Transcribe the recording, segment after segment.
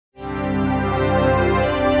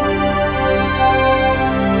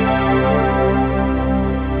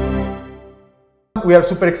We are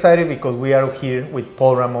super excited because we are here with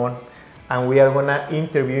Paul Ramon, and we are gonna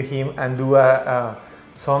interview him and do a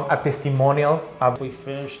testimonial. We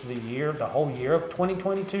finished the whole year of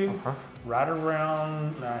 2022, right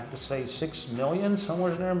around, I have to say 6 million,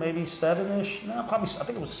 somewhere in there, maybe 7-ish. No, probably, I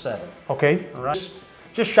think it was 7. Okay. Right?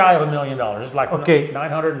 Just shy of $1 million. It's like okay.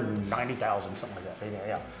 990,000, something like that.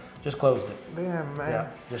 Yeah. Just closed it. Damn, man. Yeah,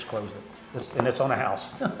 just closed it. And it's on a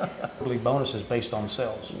house. Really bonuses based on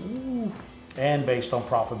sales. Ooh. And based on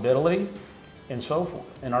profitability and so forth.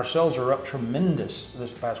 And our sales are up tremendous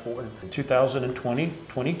this past quarter.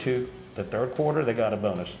 2022, the third quarter, they got a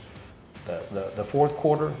bonus. The fourth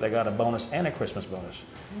quarter, they got a bonus and a Christmas bonus.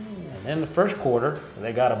 And then the first quarter,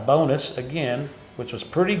 they got a bonus again, which was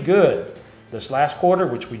pretty good. This last quarter,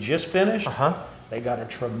 which we just finished, they got a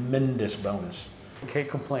tremendous bonus. Can't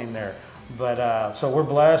complain there. But so we're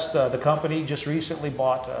blessed. The company just recently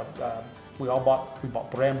bought. We bought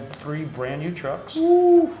 3 brand new trucks.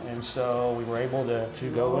 Oof. And so we were able to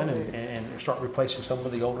go in and start replacing some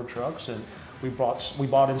of the older trucks, and we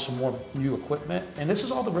bought in some more new equipment. And this is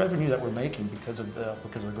all the revenue that we're making because of the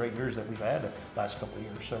great years that we've had the last couple of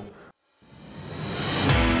years. So.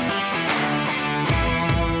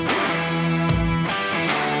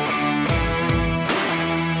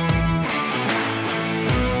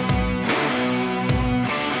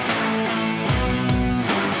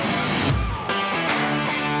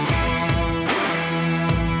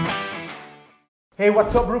 Hey,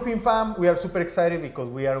 what's up, roofing fam? We are super excited because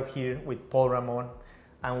we are here with Paul Ramon,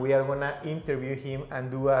 and we are gonna interview him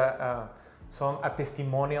and do a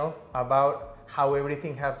testimonial about how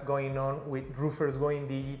everything has going on with roofers going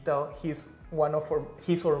digital. He's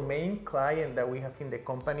our main client that we have in the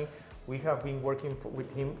company. We have been working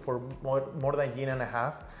with him for more than a year and a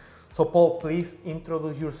half. So Paul, please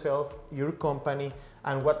introduce yourself, your company,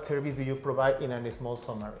 and what service do you provide in a small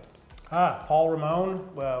summary. Paul Ramon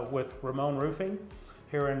with Ramon Roofing,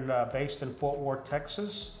 here based in Fort Worth,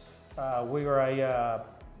 Texas. We are a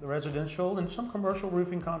residential and some commercial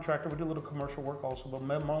roofing contractor. We do a little commercial work also, but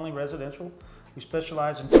mainly residential. We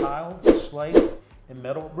specialize in tile, slate, and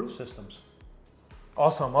metal roof systems.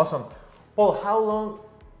 Awesome. Paul, how long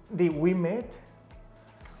did we meet,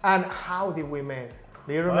 and how did we meet?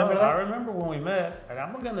 Do you remember that? I remember when we met, and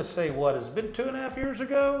I'm going to say, it's been 2.5 years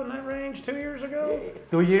ago in that range, 2 years ago?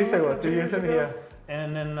 2 years ago, 2 years ago. Yeah.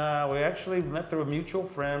 And then we actually met through a mutual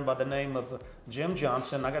friend by the name of Jim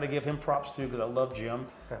Johnson. I got to give him props too, because I love Jim.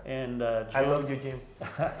 And Jim, I love you, Jim.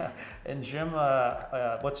 And Jim,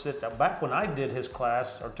 back when I did his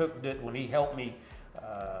class, when he helped me,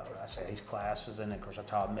 I say his classes, and of course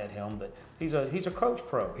that's how I met him. But he's a coach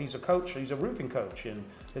pro. He's a coach. He's a roofing coach, and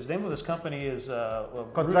his name of this company is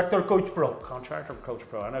Contractor Coach Pro. Contractor Coach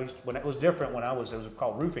Pro. I know when it was different when it was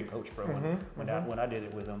called Roofing Coach Pro when I did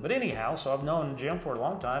it with him. But anyhow, so I've known Jim for a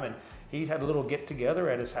long time, and he had a little get together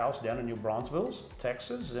at his house down in New Braunfels,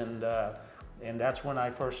 Texas, and that's when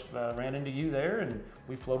I first ran into you there, and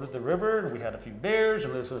we floated the river, and we had a few beers,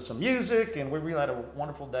 and listened to some music, and we really had a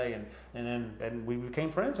wonderful day, and we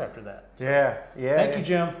became friends after that. So, Thank you,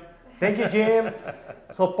 Jim. Thank you, Jim.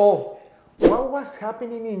 So, Paul, what was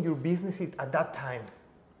happening in your business at that time?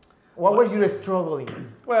 What were you struggling?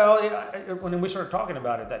 Well, when we started talking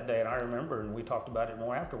about it that day, and I remember, and we talked about it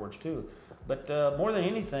more afterwards too. But more than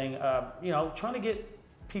anything, trying to get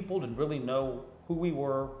people to really know who we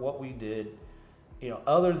were, what we did.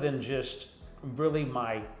 Other than just really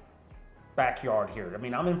my backyard here. I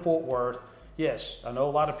mean, I'm in Fort Worth. Yes, I know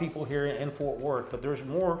a lot of people here in Fort Worth, but there's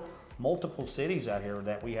multiple cities out here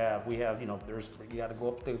that we have. You got to go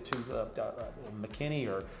up to McKinney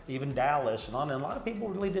or even Dallas and on. And a lot of people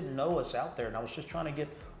really didn't know us out there. And I was just trying to get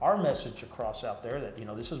our message across out there that,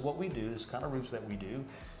 this is what we do, this kind of roofs that we do.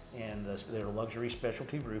 And they're luxury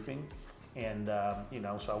specialty roofing. And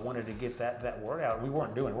so I wanted to get that word out.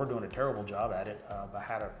 We're doing a terrible job at it. I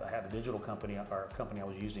had a digital company, our company I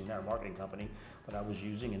was using, our marketing company, that I was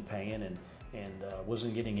using and paying, and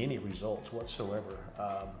wasn't getting any results whatsoever,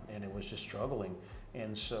 and it was just struggling.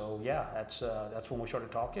 And so that's when we started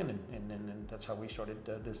talking, and that's how we started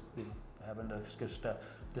having this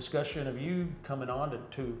discussion of you coming on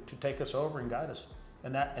to take us over and guide us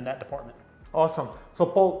in that department. Awesome. So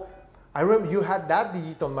Paul, I remember you had that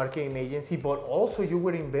digital marketing agency, but also you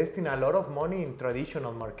were investing a lot of money in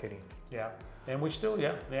traditional marketing. Yeah, and we still,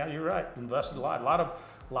 you're right, invested a lot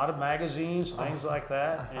of magazines, things like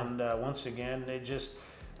that. And once again, I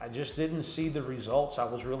just didn't see the results I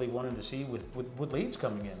was really wanting to see with leads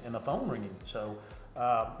coming in and the phone ringing. So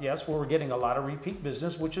Yes, we're getting a lot of repeat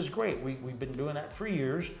business, which is great. We've been doing that for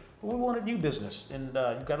years. But we wanted new business, and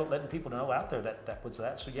you've got to let people know out there that was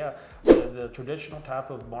that. So yeah, the traditional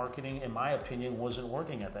type of marketing, in my opinion, wasn't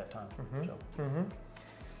working at that time.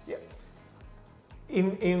 Yeah.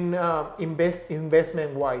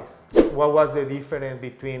 Investment wise, what was the difference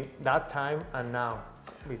between that time and now?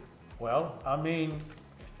 Well, I mean,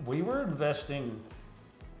 we were investing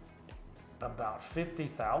about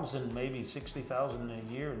 50,000, maybe 60,000 a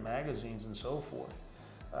year in magazines and so forth.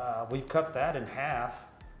 We've cut that in half.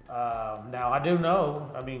 Now I do know,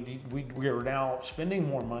 I mean, we are now spending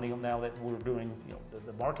more money now that we're doing, you know,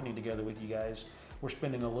 the marketing together with you guys. We're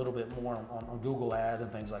spending a little bit more on Google ads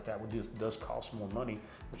and things like that. It does cost more money,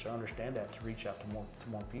 which I understand that, to reach out to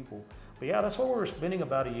more people. But yeah, that's what we were spending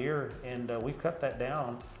about a year, and we've cut that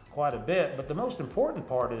down quite a bit. But the most important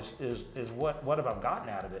part is what have I gotten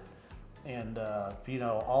out of it? And you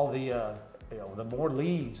know, all the you know, the more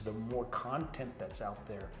leads, the more content that's out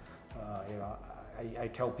there. You know, I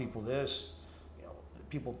tell people this, you know,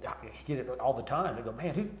 people get it all the time. They go,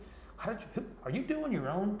 man, are you doing your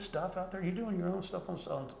own stuff out there? Are you doing your own stuff on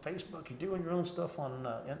Facebook? You doing your own stuff on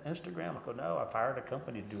Instagram? I go, no, I've hired a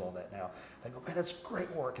company to do all that now. They go, man, that's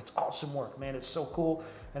great work. It's awesome work, man. It's so cool.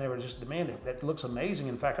 And they were just demanding it. That looks amazing.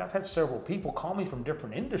 In fact, I've had several people call me from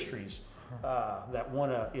different industries that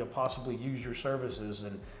want to, you know, possibly use your services,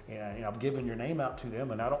 and you know, I've given your name out to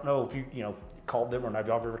them, and I don't know if you know, called them or if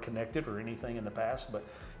y'all ever connected or anything in the past, but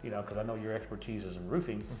you know, because I know your expertise is in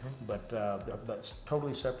roofing, but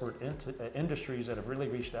totally separate industries that have really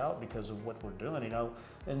reached out because of what we're doing, you know.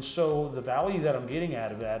 And so the value that I'm getting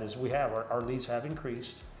out of that is we have our leads have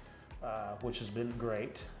increased, which has been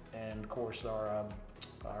great, and of course our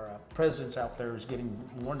presence out there is getting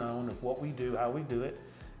more known of what we do, how we do it.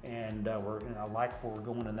 And we're, you know, I like where we're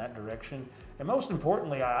going in that direction. And most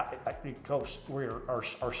importantly, I think, Coach,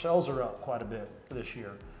 our sales are up quite a bit this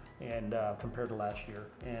year, and compared to last year.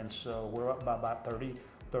 And so we're up by about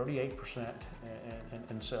 38%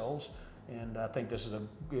 in sales. And I think this is a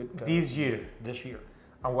good this year.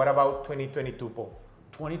 And what about 2022, Paul?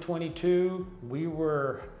 2022, we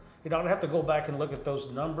were. You know, I don't have to go back and look at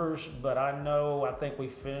those numbers, but I think we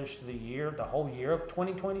finished the whole year of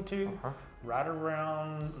 2022. Right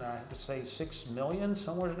around, I have to say 6 million,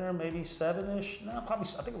 somewhere in there, maybe 7-ish. No, probably,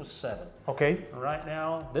 I think it was 7. Okay. Right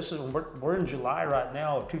now, we're in July right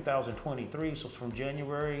now of 2023. So from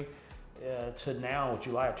January to now,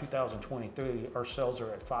 July of 2023, our sales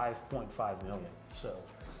are at 5.5 million. So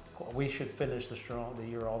we should finish the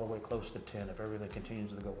year all the way close to 10 if everything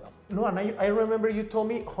continues to go well. No, and I remember you told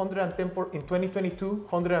me 110 in 2022,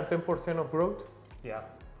 110% of growth. Yeah,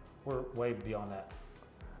 we're way beyond that.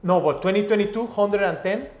 No, but 2022,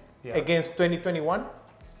 110 against 2021.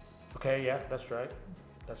 Okay, yeah, that's right.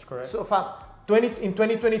 That's correct. So in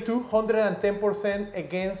 2022, 110%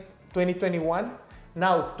 against 2021.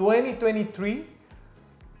 Now 2023,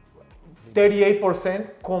 38%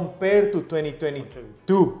 compared to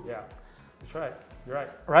 2022. Yeah, that's right. You're right.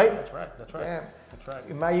 Right? That's right. That's right. Yeah. That's right.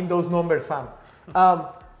 Imagine those numbers, fam.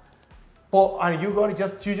 Paul, and you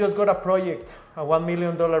just got a project, a $1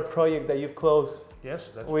 million project that you closed. Yes,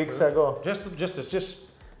 that's weeks true. ago.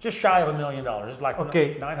 Just shy of $1 million. It's like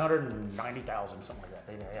okay. 990,000, something like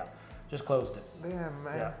that. Yeah, just closed it. Damn,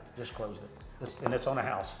 man. Yeah, just closed it. And it's on a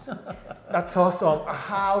house. That's awesome. A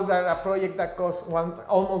house, a project that costs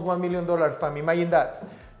almost $1 million, fam. Imagine that.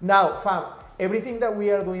 Now, fam, everything that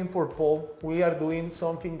we are doing for Paul, we are doing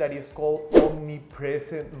something that is called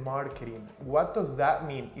omnipresent marketing. What does that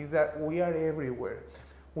mean? Is that we are everywhere.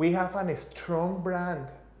 We have a strong brand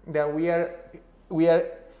that we are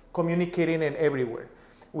communicating in everywhere.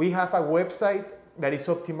 We have a website that is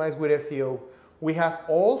optimized with SEO. We have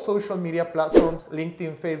all social media platforms,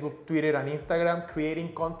 LinkedIn, Facebook, Twitter, and Instagram,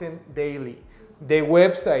 creating content daily. The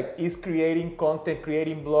website is creating content,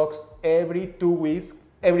 creating blogs every 2 weeks.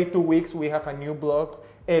 Every 2 weeks, we have a new blog,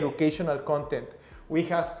 educational content. We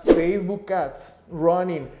have Facebook ads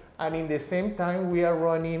running, and in the same time, we are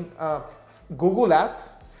running Google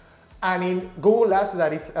ads. And in Google ads,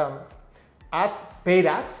 that is paid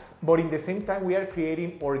ads, but in the same time, we are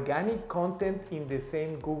creating organic content in the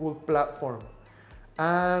same Google platform.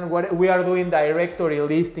 And what we are doing directory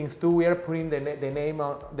listings too. We are putting the name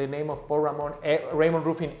of Paul Ramon, Ramon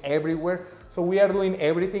Roofing everywhere. So we are doing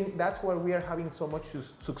everything. That's why we are having so much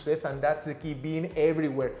success, and that's the key, being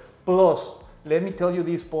everywhere. Plus, let me tell you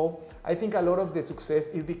this, Paul. I think a lot of the success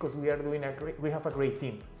is because we have a great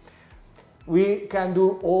team. We can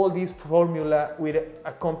do all this formula with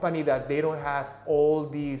a company that they don't have all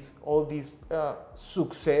these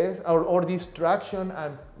success or this traction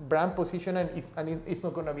and brand position, and it's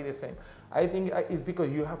not going to be the same. I think it's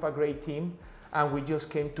because you have a great team, and we just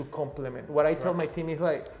came to complement. What I tell my team is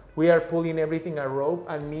like, we are pulling everything a rope,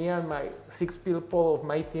 and me and my 6 people of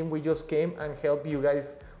my team, we just came and help you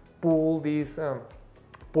guys pull this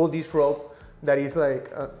rope that is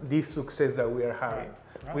like this success that we are having.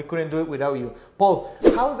 Right. We couldn't do it without you. Paul,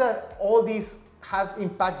 how does all this have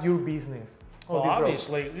impact your business? Well,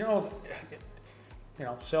 obviously, you know,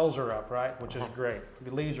 sales are up, right? Which is great.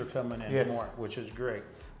 The leads are coming in more, which is great.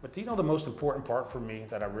 But you know, the most important part for me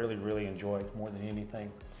that I really, really enjoy more than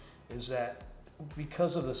anything is that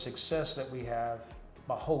because of the success that we have,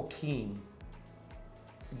 my whole team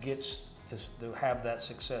gets to have that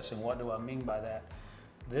success. And what do I mean by that?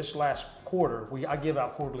 This last quarter, I give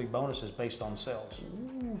out quarterly bonuses based on sales.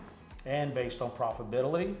 Ooh. And based on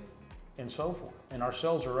profitability and so forth. And our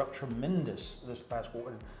sales are up tremendous this past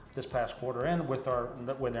quarter, and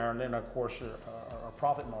then of course our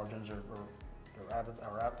profit margins they're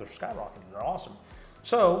skyrocketing. They're awesome.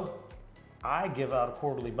 So I give out a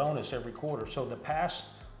quarterly bonus every quarter. So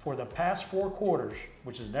for the past 4 quarters,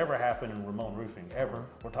 which has never happened in Ramon Roofing ever.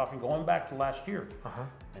 We're talking going back to last year.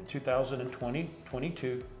 In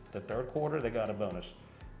 2022, the 3rd quarter they got a bonus.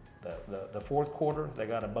 The 4th quarter they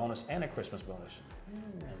got a bonus and a Christmas bonus.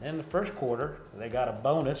 And then the 1st quarter they got a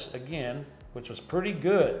bonus again, which was pretty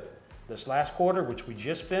good. This last quarter, which we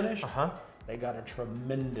just finished, they got a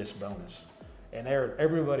tremendous bonus. And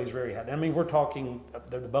everybody's very happy. I mean, we're talking,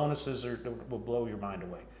 the bonuses will blow your mind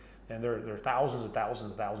away. And they're thousands and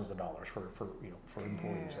thousands and thousands of dollars for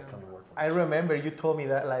employees that come to work for us. I remember you told me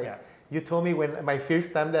that, you told me when my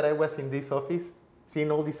first time that I was in this office, seeing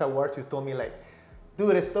all these awards, you told me like,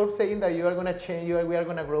 dude, stop saying that you are gonna change, we are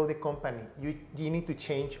gonna grow the company. You need to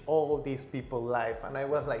change all these people's life. And I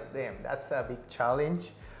was like, damn, that's a big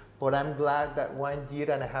challenge. But I'm glad that 1.5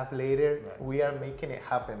 years later, we are making it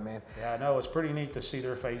happen, man. Yeah, I know, it's pretty neat to see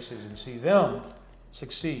their faces and see them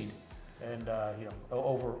succeed. And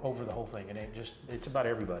over the whole thing, and it's about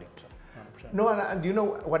everybody. So 100%. No, and you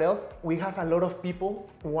know what else? We have a lot of people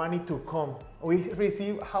wanting to come. We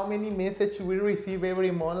receive how many messages we receive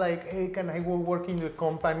every month? Like, hey, can I go work in your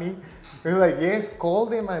company? We're like, yes, call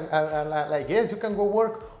them and like, yes, you can go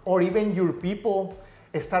work. Or even your people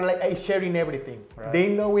start like sharing everything. Right. They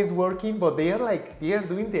know it's working, but they are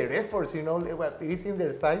doing their efforts. You know what is in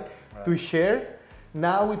their side to share.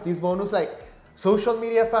 Now with this bonus, like. Social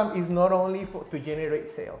media, fam, is not only to generate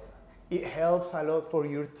sales. It helps a lot for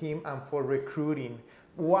your team and for recruiting.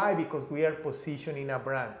 Why? Because we are positioning a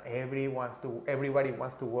brand. Everybody wants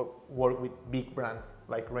to work with big brands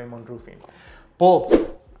like Ramon Roofing. Paul,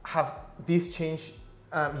 have this changed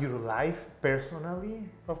your life personally?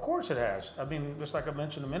 Of course it has. I mean, just like I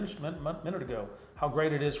mentioned a minute ago, how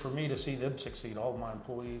great it is for me to see them succeed, all of my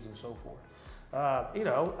employees and so forth.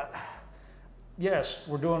 Yes,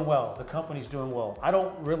 we're doing well. The company's doing well. I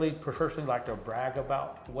don't really personally like to brag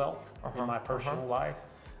about wealth in my personal life,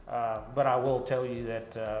 but I will tell you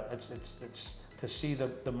that it's to see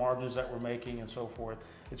the margins that we're making and so forth.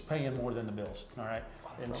 It's paying more than the bills. All right,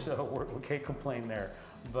 awesome. And so we can't complain there.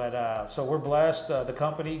 But so we're blessed. The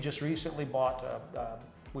company just recently bought.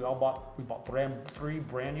 We bought 3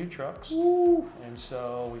 brand new trucks. Oof. And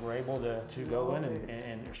so we were able to go in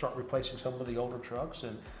and start replacing some of the older trucks,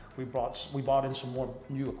 and we bought in some more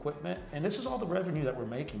new equipment, and this is all the revenue that we're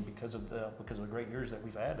making because of the great years that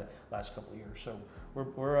we've had the last couple of years. So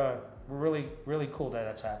we're really cool that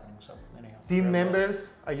that's happening. So anyhow, team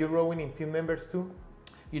members, are you growing in team members too?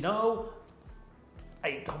 You know,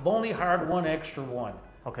 I've only hired 1 extra one.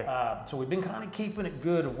 Okay. So we've been kind of keeping it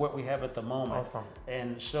good of what we have at the moment. Awesome.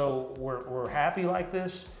 And so we're happy like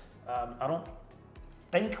this. I don't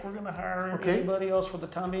think we're going to hire anybody else for the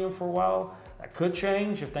time being for a while. That could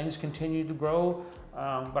change if things continue to grow.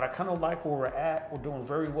 But I kind of like where we're at. We're doing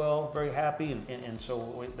very well, very happy, and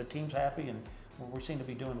so the team's happy, and we seem to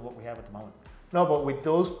be doing what we have at the moment. No, but with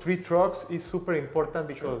those 3 trucks, it's super important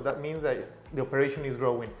because that means that the operation is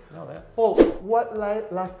growing. Paul, what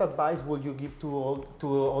last advice would you give to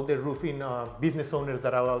all the roofing business owners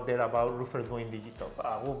that are out there about roofers going digital?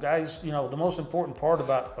 Well, guys, the most important part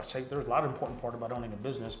about, there's a lot of important part about owning a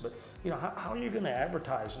business, but how are you going to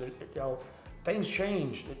advertise? Things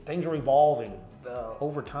change, things are evolving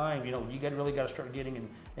over time. You really got to start getting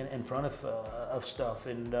in front of stuff,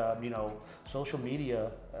 and social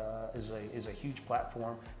media is a huge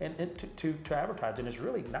platform and to advertise, and it's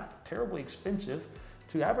really not terribly expensive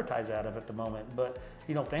to advertise out of at the moment. But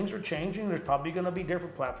things are changing. There's probably going to be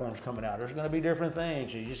different platforms coming out. There's going to be different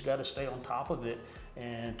things. You just got to stay on top of it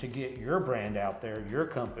and to get your brand out there, your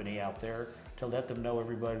company out there, to let them know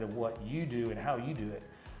everybody what you do and how you do it.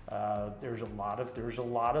 There's a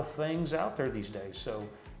lot of things out there these days, so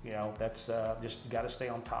you know, that's just got to stay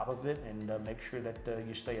on top of it and make sure that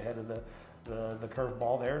you stay ahead of the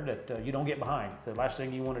curveball there, that you don't get behind. The last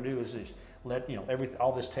thing you want to do is let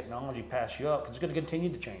all this technology pass you up, 'cause it's going to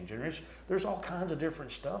continue to change. And there's all kinds of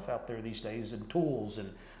different stuff out there these days, and tools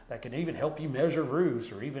and that can even help you measure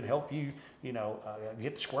roofs, or even help you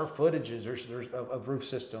get square footages. There's of roof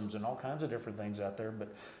systems and all kinds of different things out there. But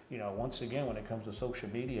once again, when it comes to social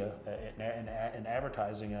media and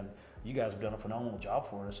advertising, and you guys have done a phenomenal job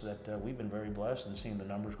for us, that we've been very blessed and seeing the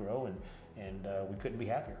numbers grow, and we couldn't be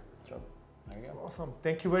happier. So there you go. Awesome.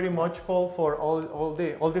 Thank you very much, Paul, for all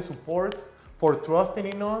the support, for trusting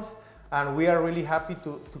in us, and we are really happy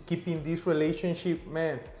to keep in this relationship,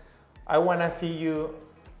 man. I want to see you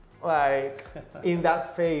like in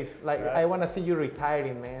that phase, like right. I want to see you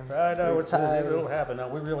retiring, man. Right, it'll happen. No,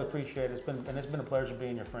 we really appreciate it. It's been a pleasure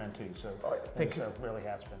being your friend too. So thank you. It really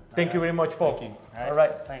has been. Thank you very much, Paul. Thank you. All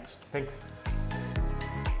right. Thanks. Thanks.